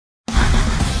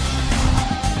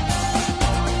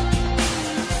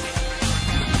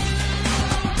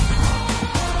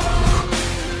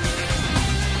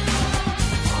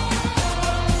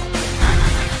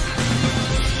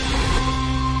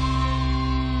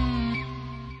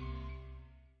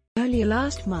Earlier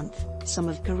last month, some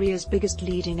of Korea's biggest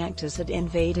leading actors had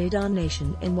invaded our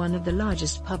nation in one of the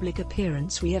largest public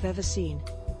appearances we have ever seen.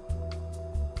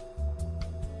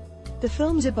 The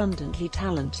film's abundantly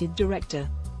talented director,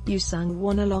 Yoo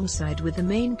Sung-won, alongside with the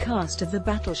main cast of the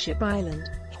Battleship Island,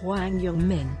 Hwang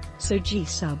Young-min, So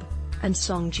Ji-sub, and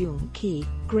Song Joong-ki,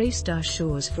 graced our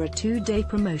shores for a 2-day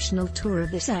promotional tour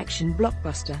of this action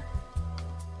blockbuster.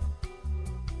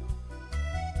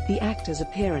 The actors'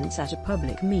 appearance at a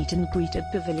public meet and greet at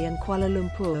Pavilion Kuala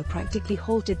Lumpur practically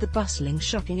halted the bustling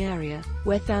shopping area,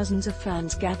 where thousands of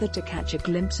fans gathered to catch a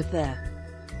glimpse of their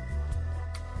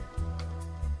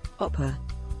opera.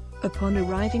 Upon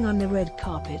arriving on the red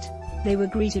carpet, they were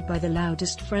greeted by the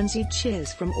loudest frenzied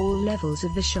cheers from all levels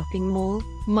of the shopping mall,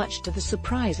 much to the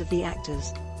surprise of the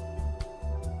actors.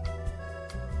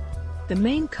 The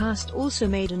main cast also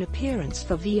made an appearance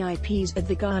for VIPs at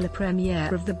the gala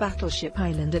premiere of the Battleship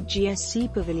Island at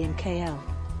GSC Pavilion KL.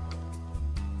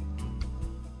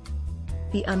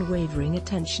 The unwavering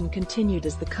attention continued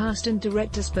as the cast and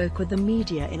director spoke with the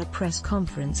media in a press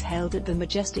conference held at the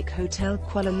Majestic Hotel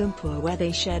Kuala Lumpur, where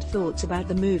they shared thoughts about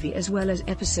the movie as well as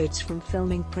episodes from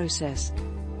filming process.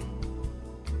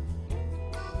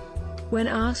 When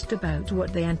asked about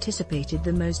what they anticipated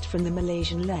the most from the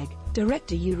Malaysian leg,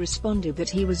 director Yoo responded that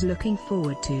he was looking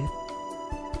forward to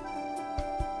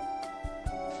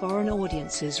foreign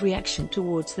audiences' reaction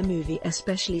towards the movie,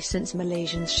 especially since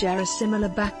Malaysians share a similar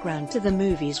background to the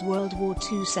movie's World War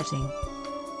II setting.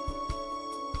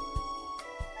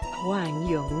 Hwang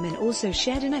Young-min also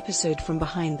shared an episode from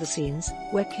behind the scenes,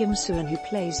 where Kim Soo-eun, who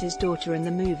plays his daughter in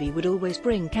the movie, would always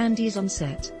bring candies on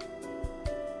set.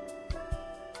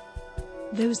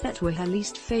 Those that were her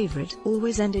least favorite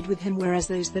always ended with him, whereas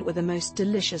those that were the most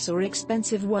delicious or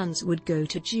expensive ones would go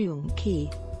to Joong-ki.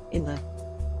 In the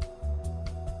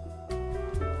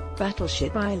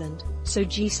Battleship Island, So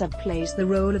Ji-sub plays the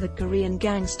role of a Korean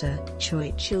gangster,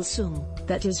 Choi Chil-sung,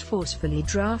 that is forcefully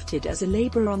drafted as a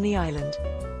laborer on the island.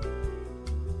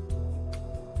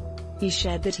 He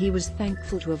shared that he was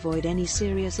thankful to avoid any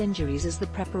serious injuries, as the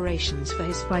preparations for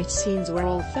his fight scenes were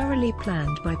all thoroughly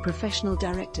planned by professional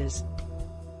directors.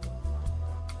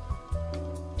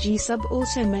 Ji-sub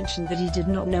also mentioned that he did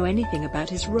not know anything about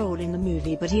his role in the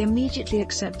movie, but he immediately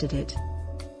accepted it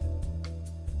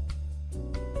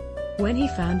when he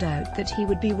found out that he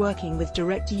would be working with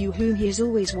director Yoo, whom he has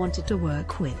always wanted to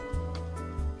work with.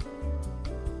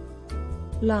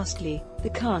 Lastly,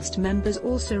 the cast members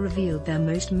also revealed their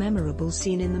most memorable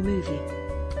scene in the movie.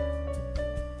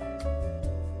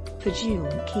 For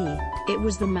Joong-ki, it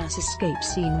was the mass escape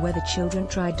scene where the children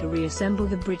tried to reassemble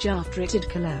the bridge after it had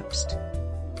collapsed.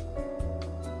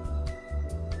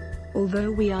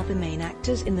 Although we are the main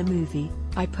actors in the movie,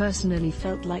 I personally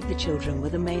felt like the children were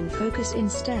the main focus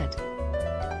instead.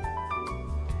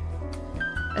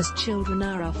 As children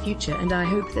are our future, and I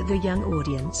hope that the young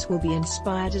audience will be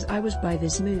inspired as I was by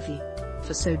this movie.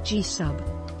 For So Ji-sub,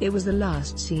 it was the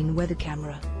last scene where the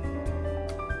camera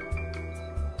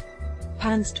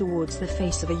pans towards the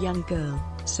face of a young girl,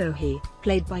 So-hee,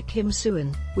 played by Kim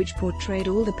Soo-eun, which portrayed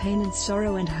all the pain and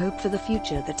sorrow and hope for the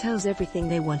future that tells everything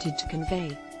they wanted to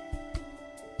convey.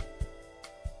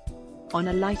 On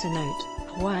a lighter note,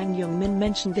 Hwang Young-min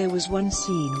mentioned there was one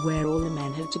scene where all the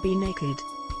men had to be naked.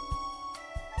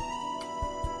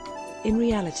 In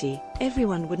reality,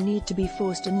 everyone would need to be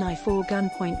forced a knife or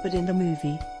gunpoint, but in the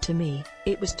movie, to me,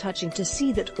 it was touching to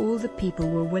see that all the people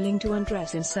were willing to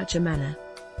undress in such a manner.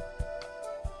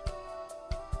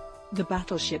 The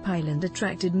Battleship Island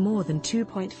attracted more than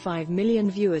 2.5 million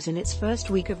viewers in its first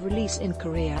week of release in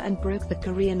Korea and broke the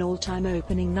Korean all-time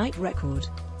opening night record.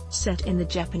 Set in the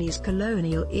Japanese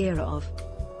colonial era of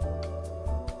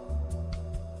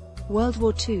World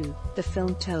War II, the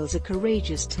film tells a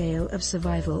courageous tale of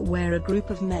survival where a group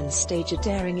of men stage a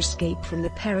daring escape from the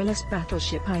perilous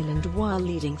Battleship Island while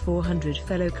leading 400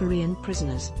 fellow Korean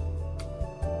prisoners.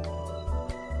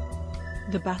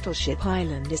 The Battleship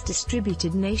Island is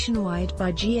distributed nationwide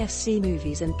by GSC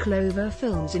Movies and Clover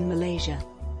Films in Malaysia.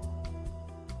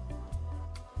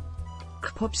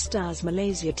 K-pop Stars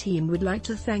Malaysia team would like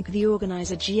to thank the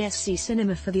organizer GSC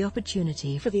Cinema for the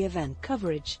opportunity for the event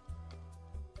coverage.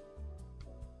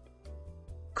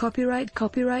 Copyright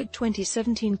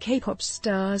 2017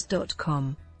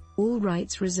 kpopstars.com. All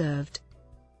rights reserved.